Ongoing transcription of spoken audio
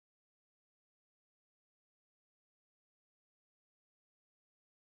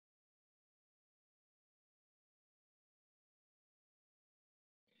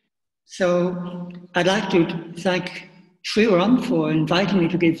So I'd like to thank Sriram for inviting me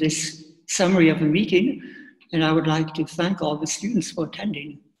to give this summary of the meeting, and I would like to thank all the students for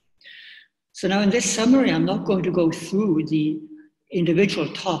attending. So now in this summary, I'm not going to go through the individual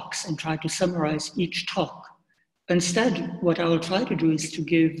talks and try to summarize each talk. Instead, what I will try to do is to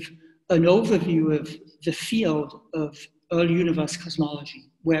give an overview of the field of early universe cosmology,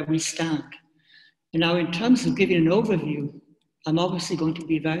 where we stand. And now in terms of giving an overview, I'm obviously going to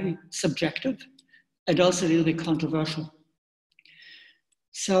be very subjective and also a little bit controversial.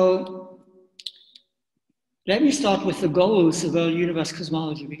 So let me start with the goals of early universe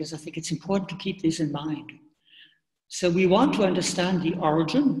cosmology, because I think it's important to keep this in mind. So we want to understand the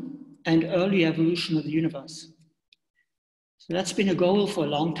origin and early evolution of the universe. So that's been a goal for a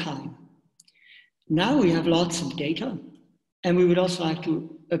long time. Now we have lots of data, and we would also like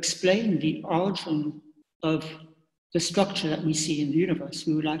to explain the origin of the structure that we see in the universe.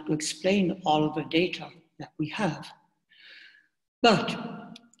 We would like to explain all of the data that we have.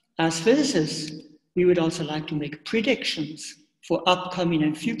 But as physicists, we would also like to make predictions for upcoming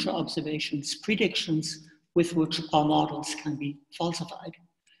and future observations, predictions with which our models can be falsified.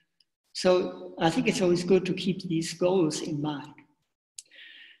 So I think it's always good to keep these goals in mind.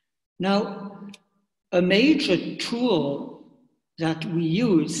 Now, a major tool that we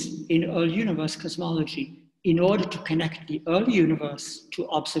use in early universe cosmology in order to connect the early universe to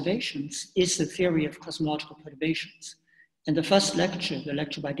observations is the theory of cosmological perturbations. And the first lecture, the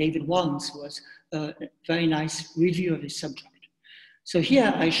lecture by David Wands, was a very nice review of this subject. So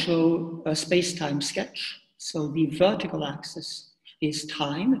here I show a space-time sketch. So the vertical axis is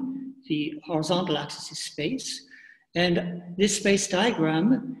time, the horizontal axis is space. And this space-time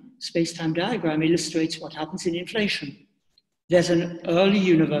diagram illustrates what happens in inflation. There's an early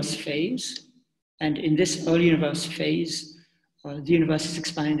universe phase, and in this early universe phase, the universe is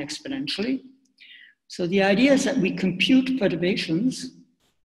expanding exponentially. So the idea is that we compute perturbations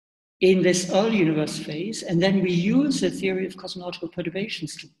in this early universe phase, and then we use the theory of cosmological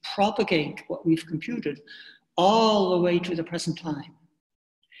perturbations to propagate what we've computed all the way to the present time.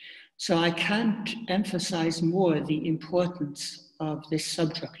 So I can't emphasize more the importance of this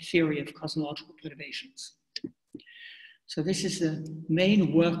subject, theory of cosmological perturbations. So this is the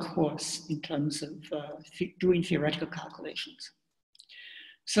main workhorse in terms of doing theoretical calculations.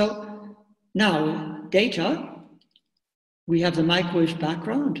 So now, data, we have the microwave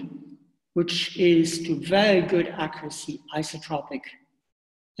background, which is to very good accuracy isotropic.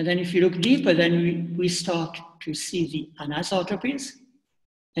 And then if you look deeper, then we start to see the anisotropies,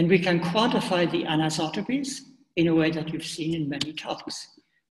 and we can quantify the anisotropies in a way that you've seen in many talks.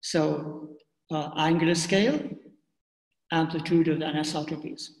 So angular scale, amplitude of the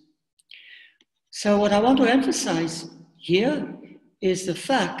anisotropies. So what I want to emphasize here is the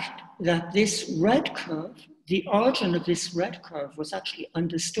fact that this red curve, the origin of this red curve was actually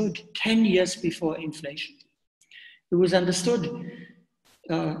understood 10 years before inflation. It was understood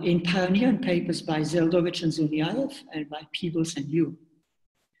in pioneer papers by Zeldovich and Zuniaev and by Peebles and Yu.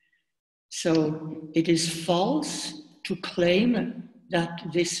 So it is false to claim that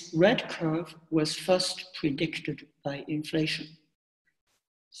this red curve was first predicted by inflation.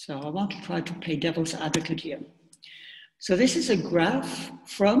 So I want to try to play devil's advocate here. So this is a graph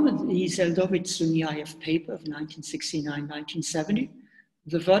from the Zeldovich-Zuniaev paper of 1969-1970.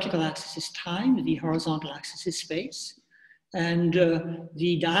 The vertical axis is time, the horizontal axis is space, and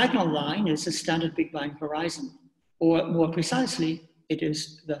the diagonal line is the standard Big Bang horizon, or more precisely, it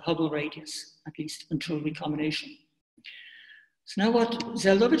is the Hubble radius, at least until recombination. So now what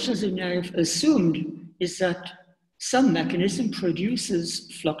Zeldovich and Zuniaev assumed is that some mechanism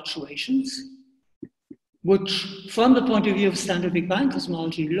produces fluctuations which, from the point of view of standard Big Bang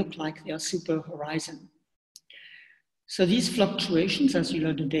cosmology, look like they are super horizon. So these fluctuations, as you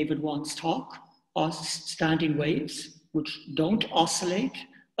learned in David Wands' talk, are standing waves which don't oscillate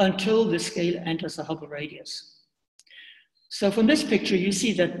until the scale enters the Hubble radius. So from this picture, you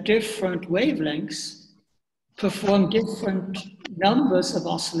see that different wavelengths perform different numbers of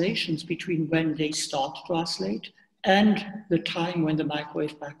oscillations between when they start to oscillate and the time when the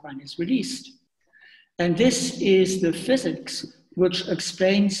microwave background is released. And this is the physics which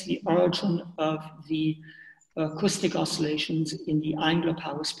explains the origin of the acoustic oscillations in the angular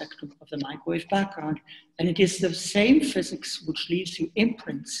power spectrum of the microwave background. And it is the same physics which leads to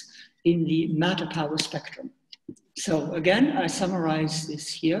imprints in the matter power spectrum. So again, I summarize this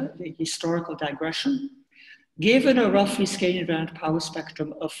here, the historical digression. Given a roughly scale invariant power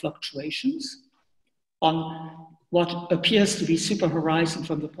spectrum of fluctuations on what appears to be super horizon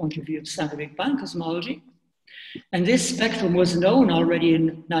from the point of view of standard Big Bang cosmology, And this spectrum was known already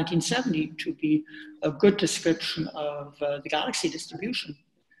in 1970 to be a good description of the galaxy distribution.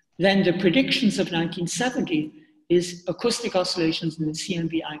 Then the predictions of 1970 is acoustic oscillations in the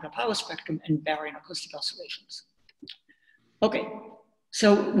CMB angular power spectrum and baryon acoustic oscillations. Okay,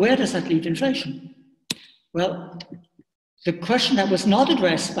 so where does that leave inflation? Well, the question that was not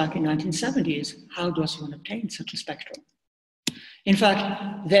addressed back in 1970 is, how does one obtain such a spectrum? In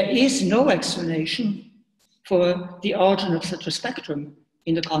fact, there is no explanation for the origin of such a spectrum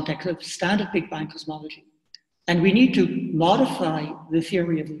in the context of standard Big Bang cosmology. And we need to modify the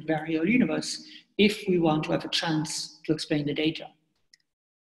theory of the very early universe if we want to have a chance to explain the data.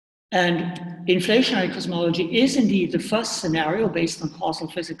 And inflationary cosmology is indeed the first scenario based on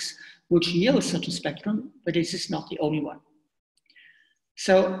causal physics which yields such a spectrum, but it is not the only one.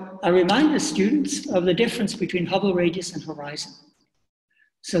 So I remind the students of the difference between Hubble radius and horizon.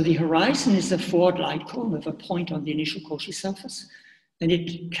 So the horizon is a forward light cone with a point on the initial Cauchy surface, and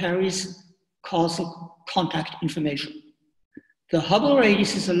it carries causal contact information. The Hubble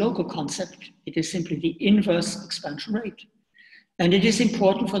radius is a local concept. It is simply the inverse expansion rate, and it is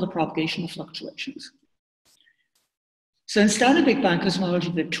important for the propagation of fluctuations. So in standard Big Bang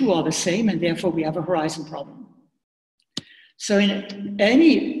cosmology, the two are the same, and therefore we have a horizon problem. So in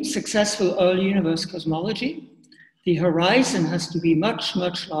any successful early universe cosmology, the horizon has to be much,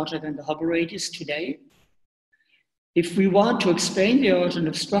 much larger than the Hubble radius today. If we want to explain the origin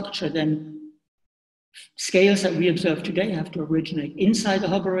of structure, then scales that we observe today have to originate inside the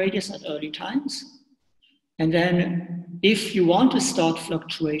Hubble radius at early times. And then if you want to start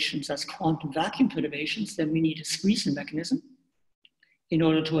fluctuations as quantum vacuum perturbations, then we need a squeezing mechanism in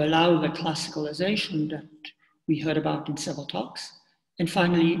order to allow the classicalization that we heard about in several talks. And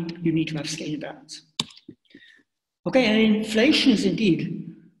finally, you need to have scale invariance. Okay, and inflation is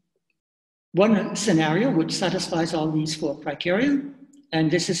indeed one scenario which satisfies all these four criteria. And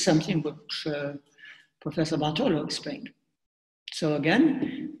this is something which Professor Patil explained. So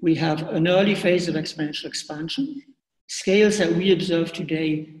again, we have an early phase of exponential expansion. Scales that we observe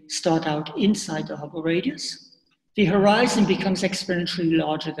today start out inside the Hubble radius. The horizon becomes exponentially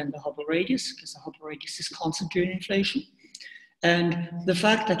larger than the Hubble radius because the Hubble radius is constant during inflation. And the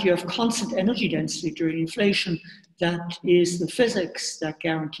fact that you have constant energy density during inflation, that is the physics that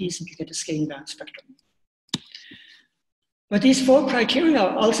guarantees that you get a scale invariant spectrum. But these four criteria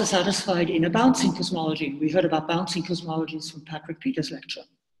are also satisfied in a bouncing cosmology. We heard about bouncing cosmologies from Patrick Peter's lecture.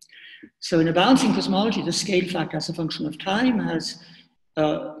 So in a bouncing cosmology, the scale factor as a function of time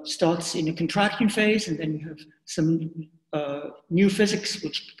starts in a contracting phase, and then you have some new physics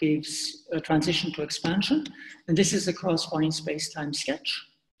which gives a transition to expansion. And this is the corresponding space-time sketch.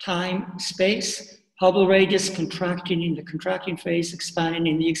 Time, space, Hubble radius contracting in the contracting phase, expanding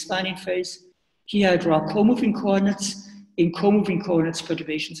in the expanding phase. Here I draw co-moving coordinates. In co-moving coordinates,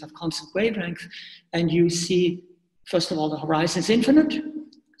 perturbations have constant wavelength. And you see, first of all, the horizon is infinite.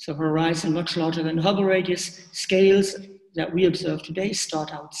 So horizon much larger than the Hubble radius. Scales that we observe today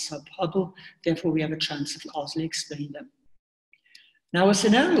start out sub-Hubble. Therefore, we have a chance of causally explaining them. Now, a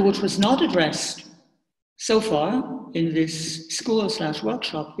scenario which was not addressed so far in this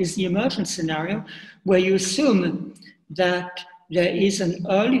school/workshop is the emergence scenario, where you assume that there is an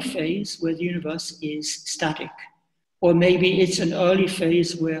early phase where the universe is static. Or maybe it's an early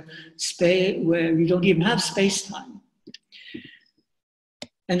phase where you don't even have space-time.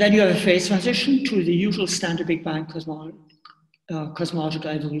 And then you have a phase transition to the usual standard Big Bang cosmological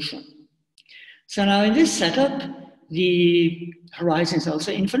evolution. So now in this setup, the horizon is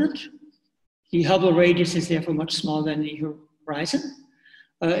also infinite. The Hubble radius is therefore much smaller than the horizon.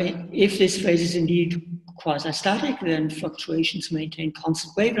 If this phase is indeed quasi-static, then fluctuations maintain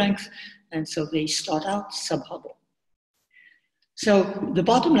constant wavelength, and so they start out sub-Hubble. So the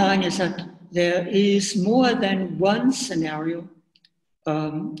bottom line is that there is more than one scenario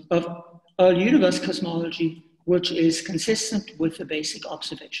of early universe cosmology which is consistent with the basic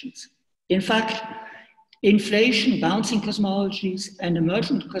observations. In fact, inflation, bouncing cosmologies, and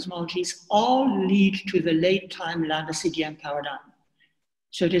emergent cosmologies all lead to the late time lambda CDM paradigm.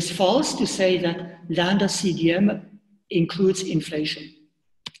 So it is false to say that lambda CDM includes inflation.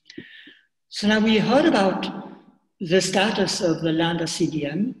 So now we heard about the status of the lambda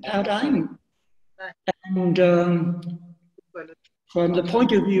CDM paradigm. And from the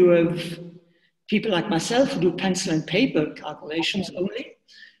point of view of people like myself who do pencil and paper calculations only,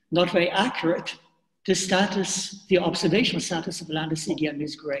 not very accurate, the observational status of lambda CDM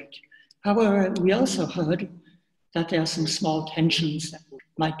is great. However, we also heard that there are some small tensions that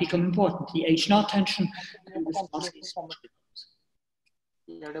might become important, the H0 tension and the Spassky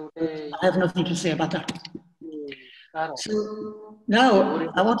tension. I have nothing to say about that. So now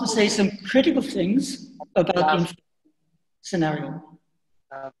I want to say some critical things about the inflation scenario.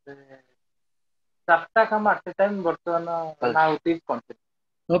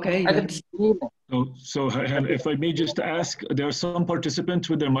 Okay. So if I may just ask, there are some participants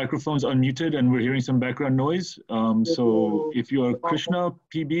with their microphones unmuted and we're hearing some background noise. So if you are Krishna,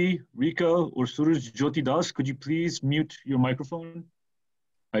 PB, Rika, or Suraj Jyoti Das, could you please mute your microphone?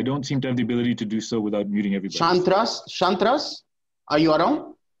 I don't seem to have the ability to do so without muting everybody. Shantras, are you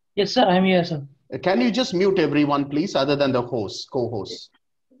around? Yes, sir, I'm here, sir. Can you just mute everyone, please, other than the host, co-host?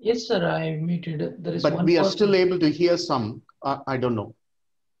 Yes, sir, I muted. There is but we are still able to hear some. I don't know.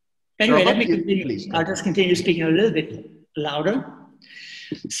 Anyway, let me continue. Please, I'll just continue speaking a little bit louder.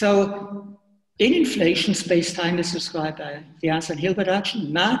 So, in inflation, space-time is described by the Einstein-Hilbert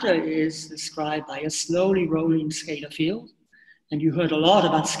action. Matter is described by a slowly rolling scalar field. And you heard a lot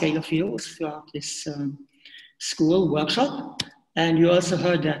about scalar fields throughout this school workshop. And you also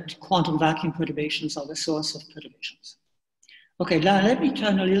heard that quantum vacuum perturbations are the source of perturbations. Okay, now let me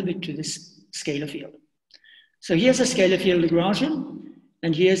turn a little bit to this scalar field. So here's a scalar field Lagrangian,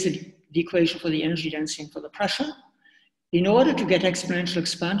 and here's the equation for the energy density and for the pressure. In order to get exponential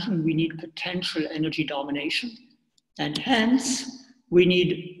expansion, we need potential energy domination. And hence, we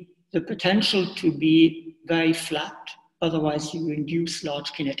need the potential to be very flat. Otherwise, you induce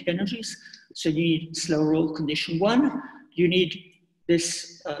large kinetic energies. So you need slow roll condition 1. You need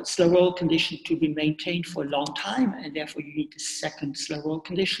this slow roll condition to be maintained for a long time, and therefore you need the second slow roll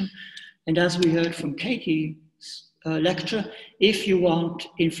condition. And as we heard from Katie's lecture, if you want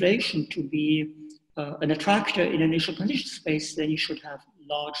inflation to be an attractor in initial condition space, then you should have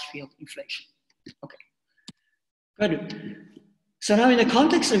large field inflation. Okay, good. So now in the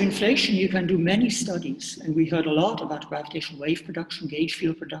context of inflation, you can do many studies, and we heard a lot about gravitational wave production, gauge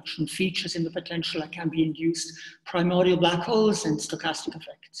field production, features in the potential that can be induced, primordial black holes, and stochastic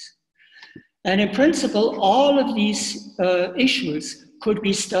effects. And in principle, all of these issues could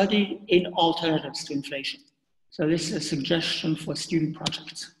be studied in alternatives to inflation. So this is a suggestion for student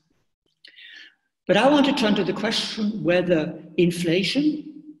projects. But I want to turn to the question whether inflation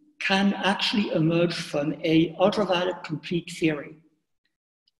can actually emerge from an ultraviolet complete theory.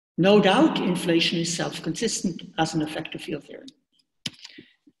 No doubt inflation is self-consistent as an effective field theory.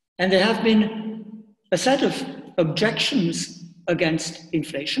 And there have been a set of objections against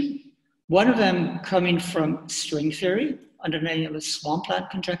inflation, one of them coming from string theory under the name of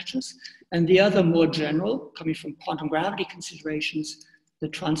swampland conjectures, and the other more general, coming from quantum gravity considerations, the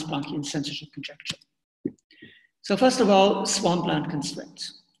trans-Planckian censorship conjecture. So first of all, swampland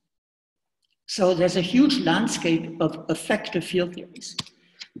constraints. So there's a huge landscape of effective field theories.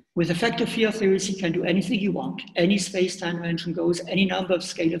 With effective field theories, you can do anything you want. Any space-time dimension goes, any number of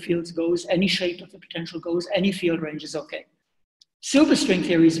scalar fields goes, any shape of the potential goes, any field range is okay. Superstring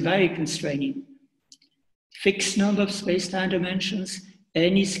theory is very constraining. Fixed number of space-time dimensions,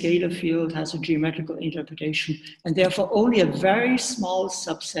 any scalar field has a geometrical interpretation, and therefore only a very small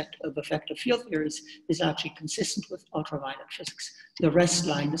subset of effective field theories is actually consistent with ultraviolet physics. The rest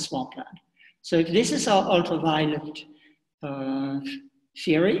lie in the swampland. So if this is our ultraviolet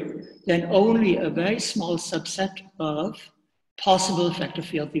theory, then only a very small subset of possible effective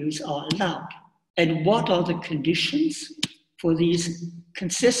field theories are allowed. And what are the conditions for these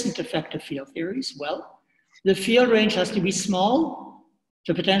consistent effective field theories? Well, the field range has to be small,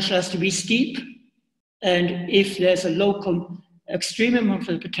 the potential has to be steep, and if there's a local extremum of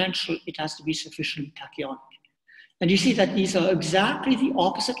the potential, it has to be sufficiently tachyonic. And you see that these are exactly the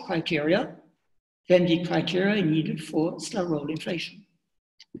opposite criteria than the criteria needed for slow roll inflation.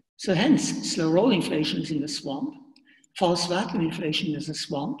 So hence, slow roll inflation is in the swamp, false vacuum inflation is a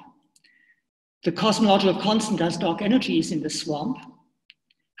swamp, the cosmological constant as dark energy is in the swamp.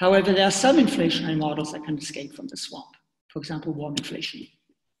 However, there are some inflationary models that can escape from the swamp, for example, warm inflation.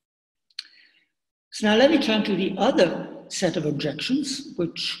 So now let me turn to the other set of objections,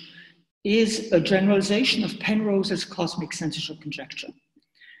 which is a generalization of Penrose's cosmic censorship conjecture.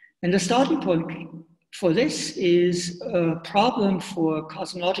 And the starting point for this is a problem for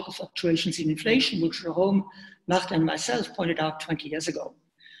cosmological fluctuations in inflation, which Jerome, Martin, and myself pointed out 20 years ago,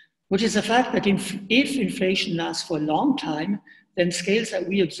 which is the fact that if inflation lasts for a long time, then scales that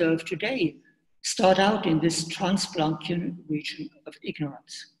we observe today start out in this trans-Planckian region of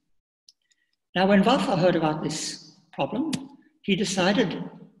ignorance. Now, when Vafa heard about this problem, he decided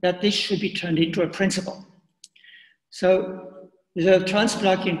that this should be turned into a principle. So the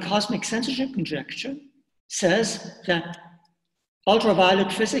trans-Planckian cosmic censorship conjecture says that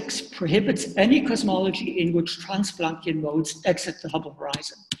ultraviolet physics prohibits any cosmology in which trans-Planckian modes exit the Hubble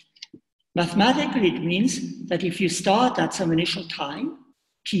horizon. Mathematically, it means that if you start at some initial time,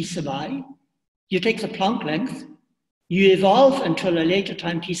 t sub I, you take the Planck length, you evolve until a later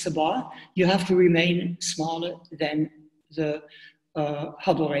time t sub r, you have to remain smaller than the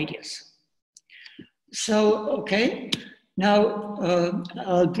Hubble radius. So, okay, now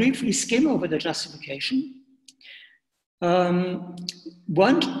I'll briefly skim over the justification.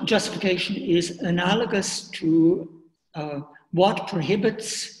 One justification is analogous to what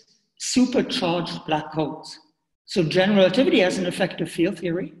prohibits supercharged black holes. So general relativity as an effective field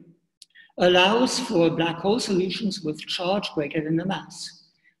theory allows for black hole solutions with charge greater than the mass.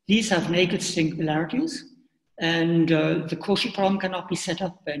 These have naked singularities, and the Cauchy problem cannot be set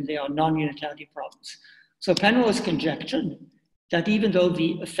up, and they are non-unitarity problems. So Penrose conjectured that even though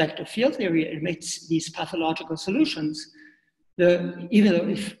the effective field theory admits these pathological solutions,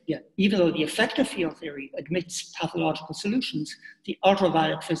 even though the effective field theory admits pathological solutions, the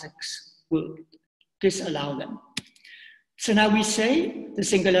ultraviolet physics will disallow them. So now we say the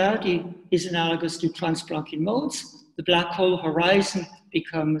singularity is analogous to trans-Planckian modes. The black hole horizon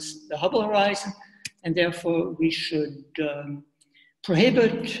becomes the Hubble horizon, and therefore we should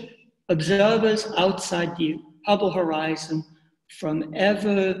prohibit observers outside the Hubble horizon from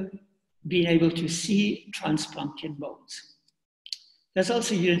ever being able to see trans-Planckian modes. There's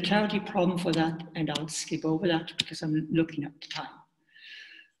also a unitarity problem for that, and I'll skip over that because I'm looking at the time.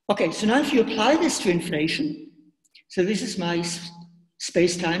 Okay, so now if you apply this to inflation, so this is my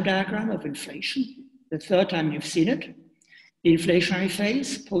space-time diagram of inflation, the third time you've seen it, the inflationary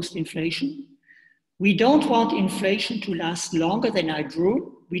phase, post-inflation. We don't want inflation to last longer than I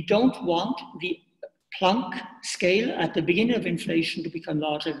drew. We don't want the Planck scale at the beginning of inflation to become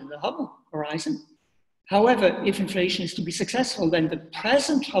larger than the Hubble horizon. However, if inflation is to be successful, then the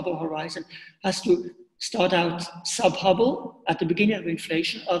present Hubble horizon has to start out sub-Hubble at the beginning of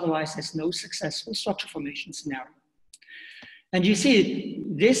inflation, otherwise there's no successful structure formation scenario. And you see,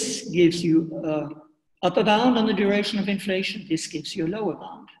 this gives you an upper bound on the duration of inflation, this gives you a lower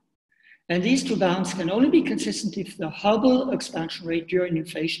bound. And these two bounds can only be consistent if the Hubble expansion rate during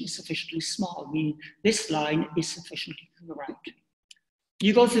inflation is sufficiently small, meaning this line is sufficiently to the right.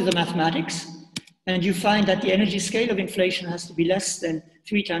 You go through the mathematics, and you find that the energy scale of inflation has to be less than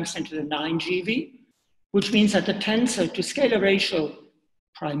 3 times 10 to the 9 GeV, which means that the tensor to scalar ratio,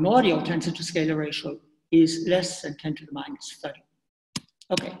 primordial tensor to scalar ratio, is less than 10 to the minus 30.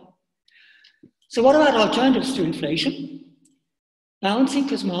 Okay. So what about alternatives to inflation? Bouncing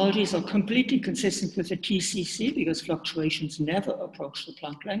cosmologies are completely consistent with the TCC because fluctuations never approach the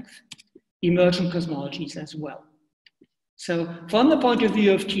Planck length. Emergent cosmologies as well. So from the point of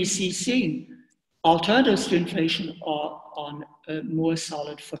view of TCC, alternatives to inflation are on a more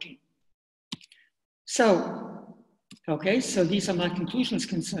solid footing. So, okay, so these are my conclusions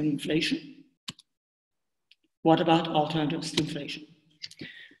concerning inflation. What about alternatives to inflation?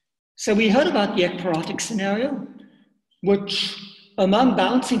 So we heard about the ekpyrotic scenario, which among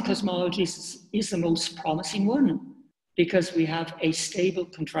bouncing cosmologies is the most promising one because we have a stable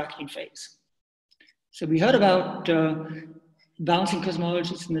contracting phase. So we heard about bouncing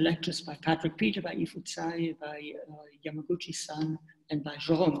cosmologies in the lectures by Patrick Peter, by Ifutsuye, by Yamaguchi-san, and by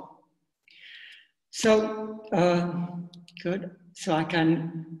Jerome. So, good. So I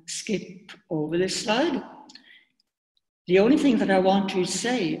can skip over this slide. The only thing that I want to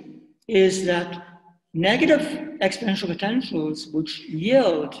say is that negative exponential potentials which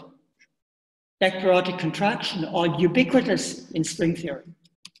yield ekpyrotic contraction are ubiquitous in string theory.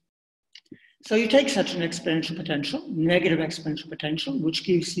 So you take such an exponential potential, negative exponential potential, which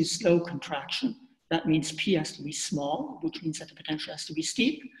gives you slow contraction. That means P has to be small, which means that the potential has to be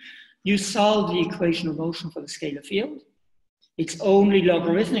steep. You solve the equation of motion for the scalar field. It's only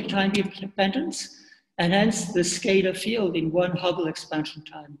logarithmic time dependence, and hence the scalar field in one Hubble expansion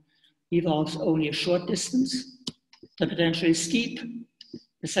time evolves only a short distance. The potential is steep,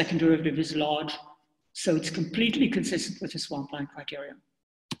 the second derivative is large, so it's completely consistent with the Swampline criterion.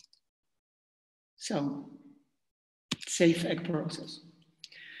 So, safe ekpyrosis.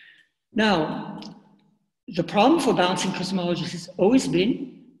 Now, the problem for bouncing cosmologies has always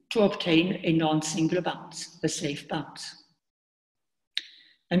been to obtain a non-singular bounce, a safe bounce.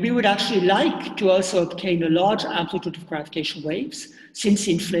 And we would actually like to also obtain a large amplitude of gravitational waves, since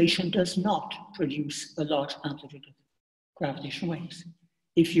inflation does not produce a large amplitude of gravitational waves,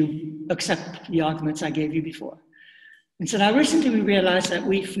 if you accept the arguments I gave you before. And so now recently we realized that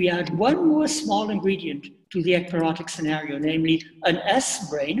if we add one more small ingredient to the ekpyrotic scenario, namely an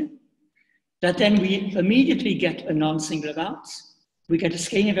S-brane, that then we immediately get a non-singular bounce. We get a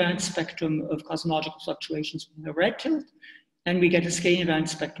scaling invariant spectrum of cosmological fluctuations with a red tilt, and we get a scale-invariant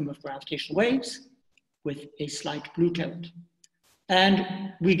spectrum of gravitational waves with a slight blue tilt.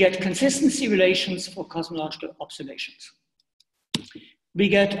 And we get consistency relations for cosmological observations. We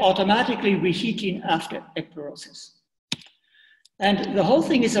get automatically reheating after ecplerosis. And the whole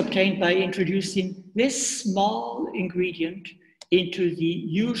thing is obtained by introducing this small ingredient into the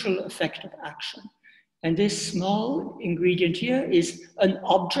usual effective action. And this small ingredient here is an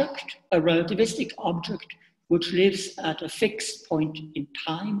object, a relativistic object, which lives at a fixed point in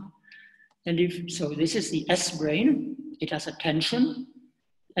time. And so this is the S-brane. It has a tension.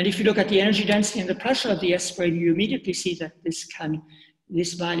 And if you look at the energy density and the pressure of the S-brane, you immediately see that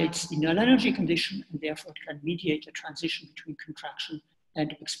this violates the null energy condition, and therefore it can mediate a transition between contraction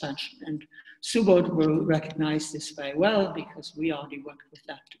and expansion. And Subodh will recognize this very well because we already worked with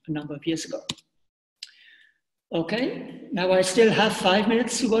that a number of years ago. Okay, now I still have 5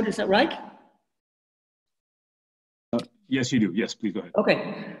 minutes, Subodh, is that right? Yes, you do. Yes, please go ahead.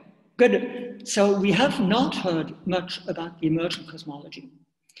 Okay, good. So we have not heard much about the emergent cosmology.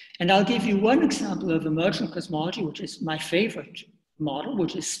 And I'll give you one example of emergent cosmology, which is my favorite model,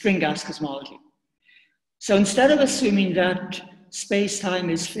 which is string gas cosmology. So instead of assuming that space-time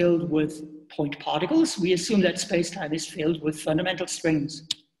is filled with point particles, we assume that space-time is filled with fundamental strings.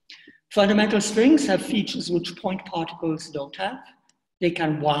 Fundamental strings have features which point particles don't have. They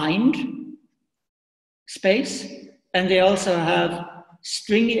can wind space, and they also have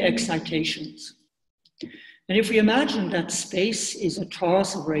stringy excitations. And if we imagine that space is a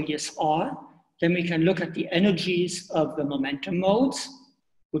torus of radius r, then we can look at the energies of the momentum modes,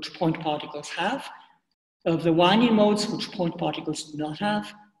 which point particles have, of the winding modes, which point particles do not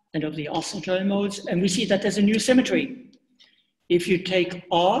have, and of the oscillatory modes, and we see that there's a new symmetry. If you take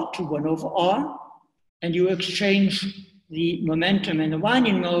r to 1 over r, and you exchange the momentum and the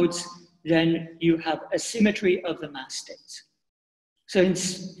winding modes, then you have a symmetry of the mass states. So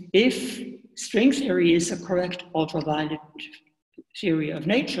if string theory is a correct ultraviolet theory of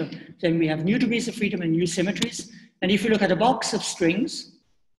nature, then we have new degrees of freedom and new symmetries. And if you look at a box of strings,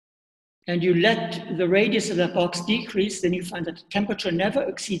 and you let the radius of that box decrease, then you find that the temperature never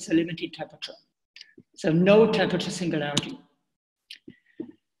exceeds the limiting temperature. So no temperature singularity.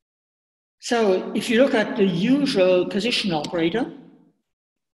 So if you look at the usual position operator,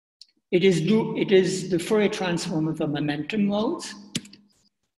 it is the Fourier transform of the momentum modes.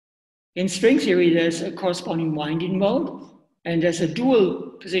 In string theory, there's a corresponding winding mode, and there's a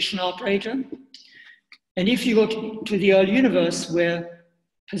dual position operator. And if you go to the early universe where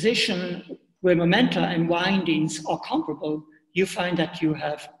momenta and windings are comparable, you find that you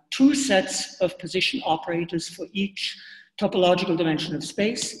have 2 sets of position operators for each topological dimension of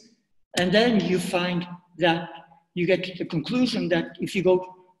space. And then you find that you get to the conclusion that if you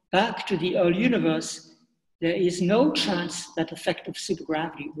go back to the early universe, there is no chance that effective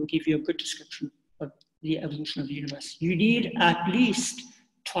supergravity will give you a good description of the evolution of the universe. You need at least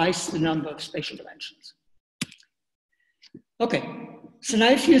twice the number of spatial dimensions. Okay, so now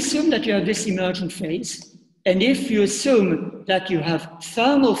if you assume that you have this emergent phase, and if you assume that you have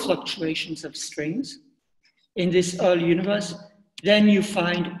thermal fluctuations of strings in this early universe, then you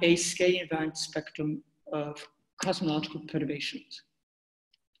find a scale-invariant spectrum of cosmological perturbations.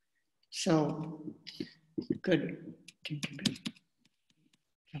 So, good.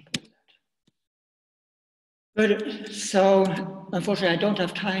 Good. So, unfortunately, I don't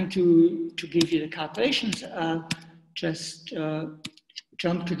have time to give you the calculations. I'll just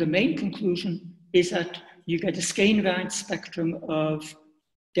jump to the main conclusion, is that you get a scale-invariant spectrum of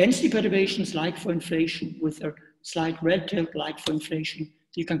density perturbations like for inflation with a slight red tilt like for inflation.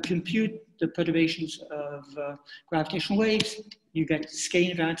 You can compute the perturbations of gravitational waves. You get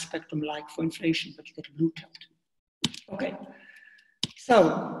scale-invariant spectrum like for inflation, but you get a blue tilt. Okay,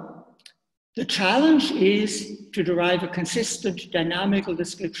 so the challenge is to derive a consistent dynamical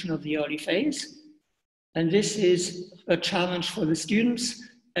description of the early phase. And this is a challenge for the students,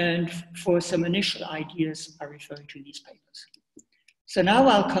 and for some initial ideas are referring to these papers. So now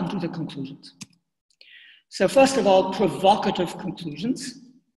I'll come to the conclusions. So first of all, provocative conclusions.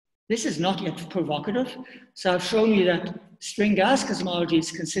 This is not yet provocative. So I've shown you that string gas cosmology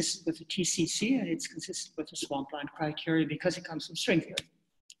is consistent with the TCC, and it's consistent with the swampland criteria because it comes from string theory.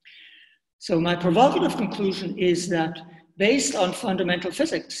 So my provocative conclusion is that based on fundamental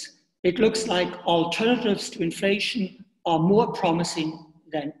physics, it looks like alternatives to inflation are more promising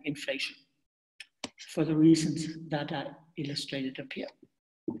than inflation for the reasons that I illustrated up here.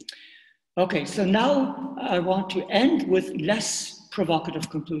 Okay, so now I want to end with less provocative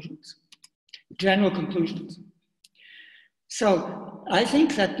conclusions, general conclusions. So I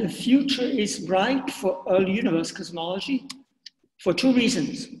think that the future is bright for early universe cosmology, for two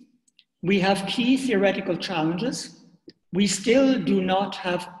reasons. We have key theoretical challenges. We still do not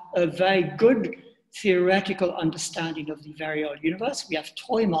have a very good theoretical understanding of the very old universe. We have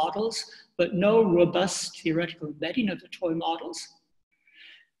toy models, but no robust theoretical embedding of the toy models.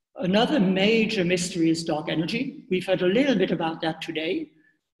 Another major mystery is dark energy. We've heard a little bit about that today,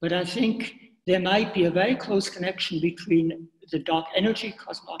 but I think there might be a very close connection between the dark energy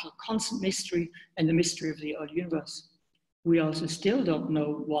cosmological constant mystery and the mystery of the early universe. We also still don't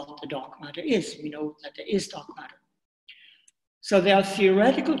know what the dark matter is. We know that there is dark matter. So there are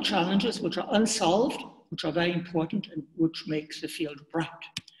theoretical challenges which are unsolved, which are very important and which makes the field bright.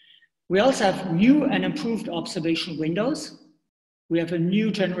 We also have new and improved observation windows. We have a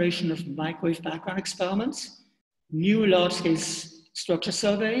new generation of microwave background experiments, new large-scale structure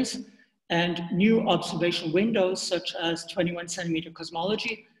surveys, and new observation windows such as 21 centimeter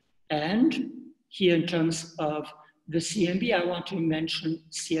cosmology. And here in terms of the CMB, I want to mention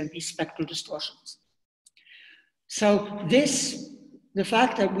CMB spectral distortions. So the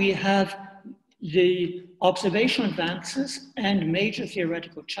fact that we have the observational advances and major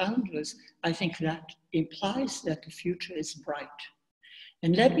theoretical challenges, I think that implies that the future is bright.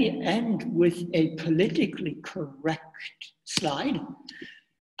 And let me end with a politically correct slide.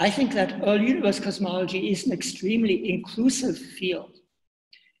 I think that early universe cosmology is an extremely inclusive field.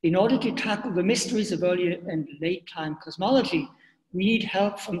 In order to tackle the mysteries of early and late time cosmology, we need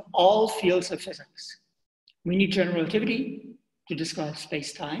help from all fields of physics. We need general relativity to describe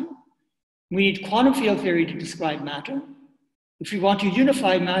space-time. We need quantum field theory to describe matter. If we want to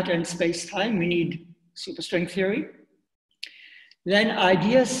unify matter and space-time, we need superstring theory. Then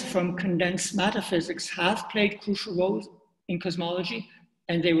ideas from condensed matter physics have played crucial roles in cosmology,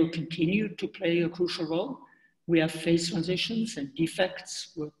 and they will continue to play a crucial role. We have phase transitions and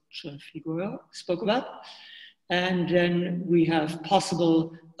defects, which Figueroa spoke about. And then we have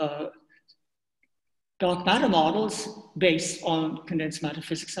possible dark matter models based on condensed matter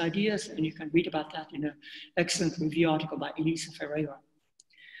physics ideas, and you can read about that in an excellent review article by Elisa Ferreira.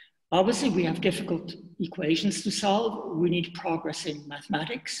 Obviously, we have difficult equations to solve. We need progress in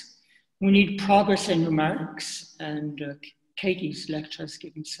mathematics. We need progress in numerics, and Katie's lecture has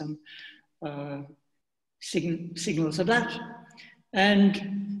given some signals of that.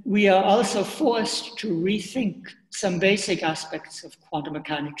 And we are also forced to rethink some basic aspects of quantum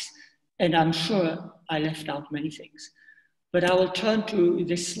mechanics. And I'm sure I left out many things. But I will turn to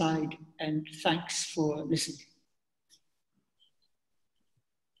this slide, and thanks for listening.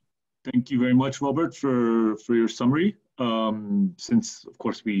 Thank you very much, Robert, for your summary. Since, of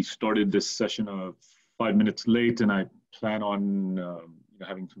course, we started this session 5 minutes late, and I plan on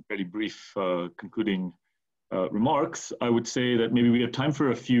having some very brief concluding remarks, I would say that maybe we have time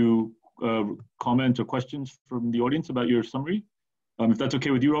for a few comments or questions from the audience about your summary. If that's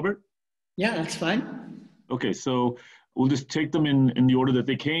okay with you, Robert? Yeah, that's fine. Okay, so we'll just take them in the order that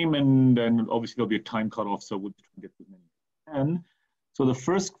they came, and then obviously there'll be a time cutoff, so we'll get as many as we can. So the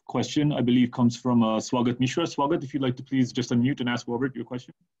first question, I believe, comes from Swagat Mishra. Swagat, if you'd like to please just unmute and ask Robert your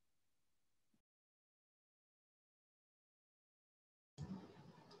question.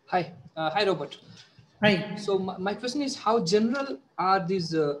 Hi, hi Robert. Hi. So my question is, how general are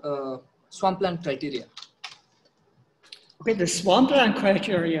these swampland criteria? Okay, the swampland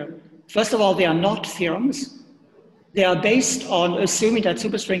criteria, first of all, they are not theorems. They are based on assuming that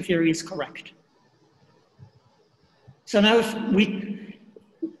superstring theory is correct. So now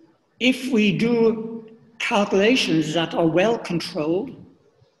if we do calculations that are well controlled,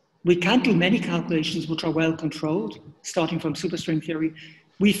 we can't do many calculations which are well controlled, starting from superstring theory,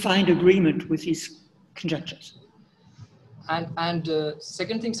 we find agreement with these conjectures. And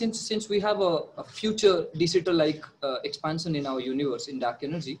second thing, since we have a future de Sitter-like expansion in our universe in dark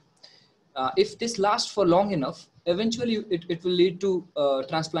energy, if this lasts for long enough, eventually it will lead to a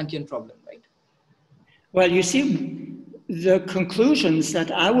Transplanckian problem, right? Well, you see, the conclusions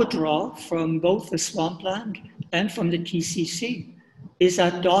that I would draw from both the swampland and from the TCC is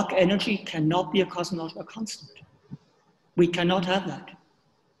that dark energy cannot be a cosmological constant. We cannot have that.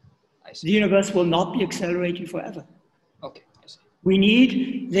 The universe will not be accelerating forever. Okay. I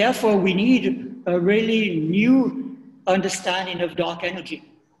see. Therefore, we need a really new understanding of dark energy.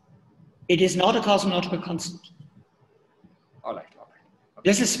 It is not a cosmological constant. All right. Okay.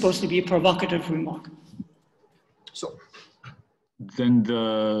 This is supposed to be a provocative remark. So then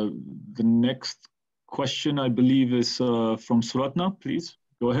the next question, I believe, is from Suratna. Please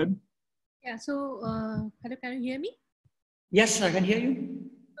go ahead. Yeah. So hello, can you hear me? Yes, I can hear you.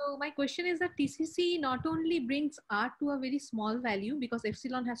 So my question is that TCC not only brings R to a very small value because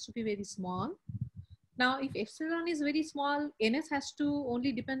epsilon has to be very small. Now, if epsilon is very small, ns has to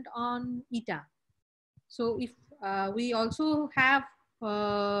only depend on eta. So if we also have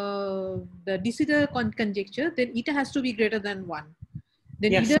the de Sitter conjecture, then eta has to be greater than 1.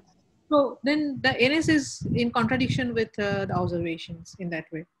 Then Yes. either, so then the ns is in contradiction with the observations in that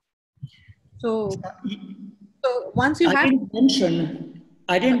way. So once you have,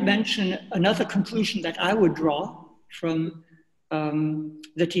 I didn't mention another conclusion that I would draw from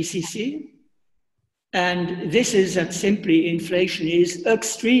the TCC. And this is that simply inflation is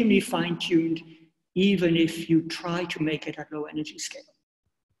extremely fine-tuned, even if you try to make it at low energy scale.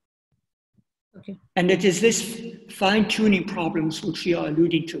 okay. And it is this fine-tuning problems which you are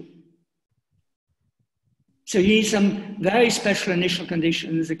alluding to. So you need some very special initial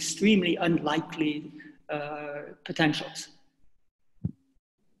conditions, extremely unlikely potentials.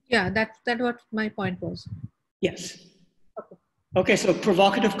 Yeah, that's what my point was. Yes. Okay, so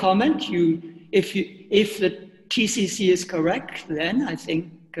provocative comment. If the TCC is correct, then I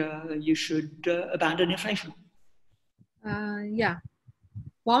think you should abandon inflation. Yeah,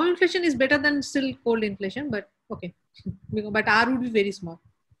 warm inflation is better than still cold inflation, but okay. But R would be very small.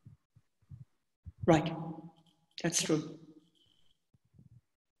 Right, that's true.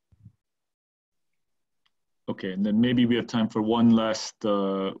 Okay, and then maybe we have time for one last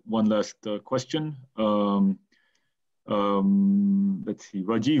question. Let's see,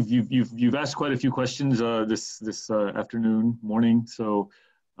 Rajiv, you've asked quite a few questions this afternoon, morning. So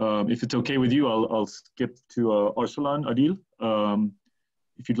if it's okay with you, I'll skip to Arsalan Adil.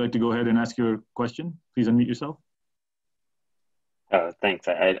 If you'd like to go ahead and ask your question, please unmute yourself. Thanks.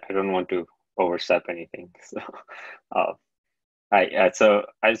 I don't want to overstep anything. So, so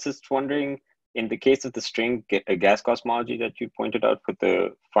I was just wondering, in the case of the string gas cosmology that you pointed out with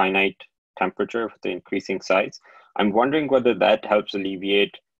the finite temperature, with the increasing size, I'm wondering whether that helps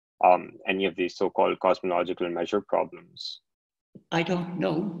alleviate any of these so-called cosmological measure problems. I don't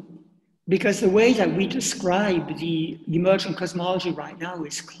know, because the way that we describe the emergent cosmology right now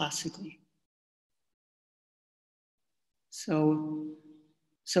is classically. So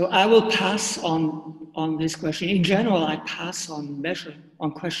I will pass on this question. In general, I pass on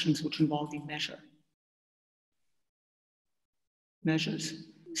questions which involve measures.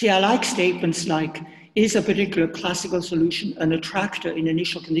 See, I like statements like, is a particular classical solution an attractor in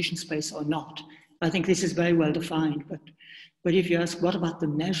initial condition space or not? I think this is very well defined, but if you ask, what about the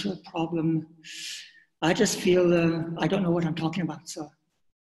measure problem? I just feel, I don't know what I'm talking about, so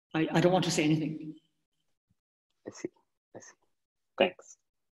I don't want to say anything. I see. Thanks.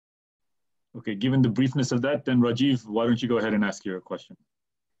 Okay, given the briefness of that, then Rajiv, why don't you go ahead and ask your question,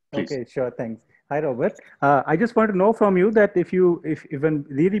 please. Okay, sure, thanks. Hi, Robert. I just want to know from you that if one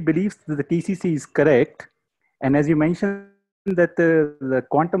really believes that the TCC is correct, and as you mentioned that the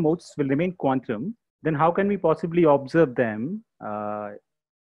quantum modes will remain quantum, then how can we possibly observe them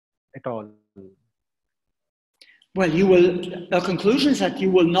at all? Well, our conclusion is that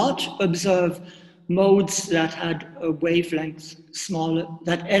you will not observe modes that had a wavelength smaller,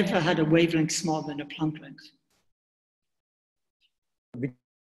 that ever had a wavelength smaller than a Planck length.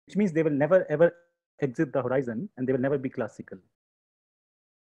 Which means they will never ever exit the horizon and they will never be classical.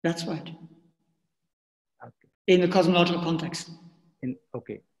 That's right. Okay. In the cosmological context.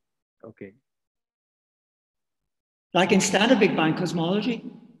 Okay. Like in standard Big Bang cosmology,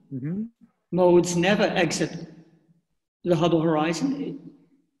 modes never exit the Hubble horizon.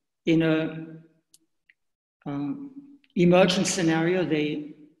 In a emergent scenario,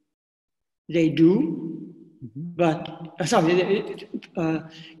 they do, but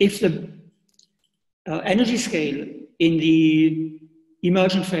if the energy scale in the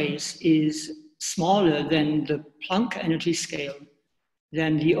emergent phase is smaller than the Planck energy scale,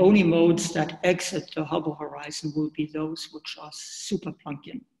 then the only modes that exit the Hubble horizon will be those which are super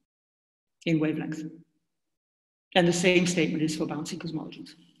Planckian in wavelength. And the same statement is for bouncing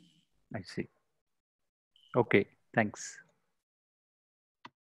cosmologies. I see. Okay, thanks.